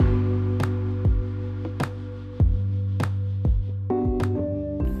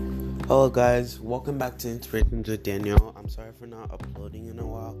Hello guys, welcome back to Inspirations with Daniel. I'm sorry for not uploading in a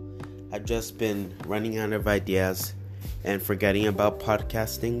while. I've just been running out of ideas and forgetting about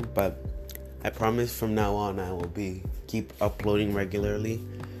podcasting, but I promise from now on I will keep uploading regularly.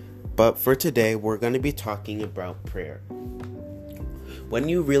 But for today, we're going to be talking about prayer. When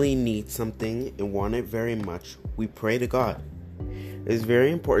you really need something and want it very much, we pray to God. It is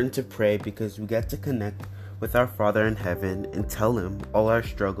very important to pray because we get to connect with our Father in heaven and tell Him all our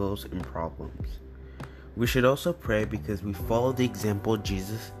struggles and problems. We should also pray because we follow the example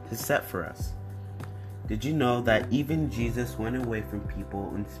Jesus has set for us. Did you know that even Jesus went away from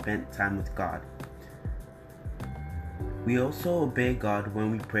people and spent time with God? We also obey God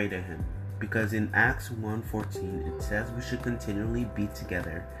when we pray to Him, because in Acts 1:14 it says we should continually be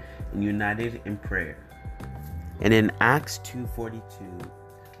together and united in prayer. And in Acts 2:42,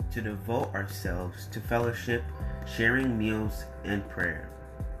 to devote ourselves to fellowship, sharing meals, and prayer.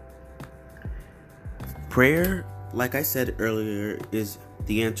 Prayer, like I said earlier, is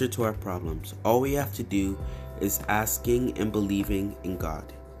the answer to our problems. All we have to do is asking and believing in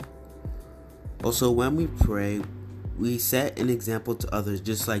God. Also, when we pray, we set an example to others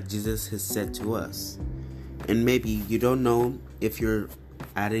just like Jesus has said to us. And maybe you don't know if you're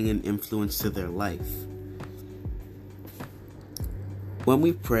adding an influence to their life. When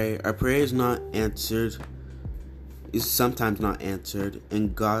we pray, our prayer is sometimes not answered,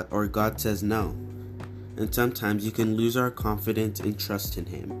 and God says no. And sometimes you can lose our confidence and trust in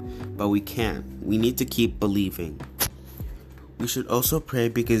Him, but we can't. We need to keep believing. We should also pray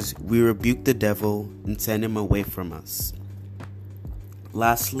because we rebuke the devil and send him away from us.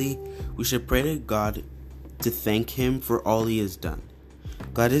 Lastly, we should pray to God to thank Him for all He has done.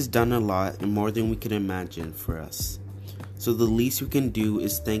 God has done a lot and more than we can imagine for us. So the least we can do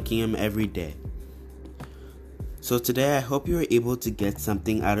is thanking Him every day. So today I hope you were able to get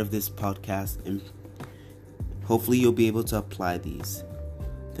something out of this podcast, and hopefully you'll be able to apply these.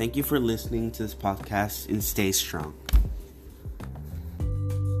 Thank you for listening to this podcast and stay strong.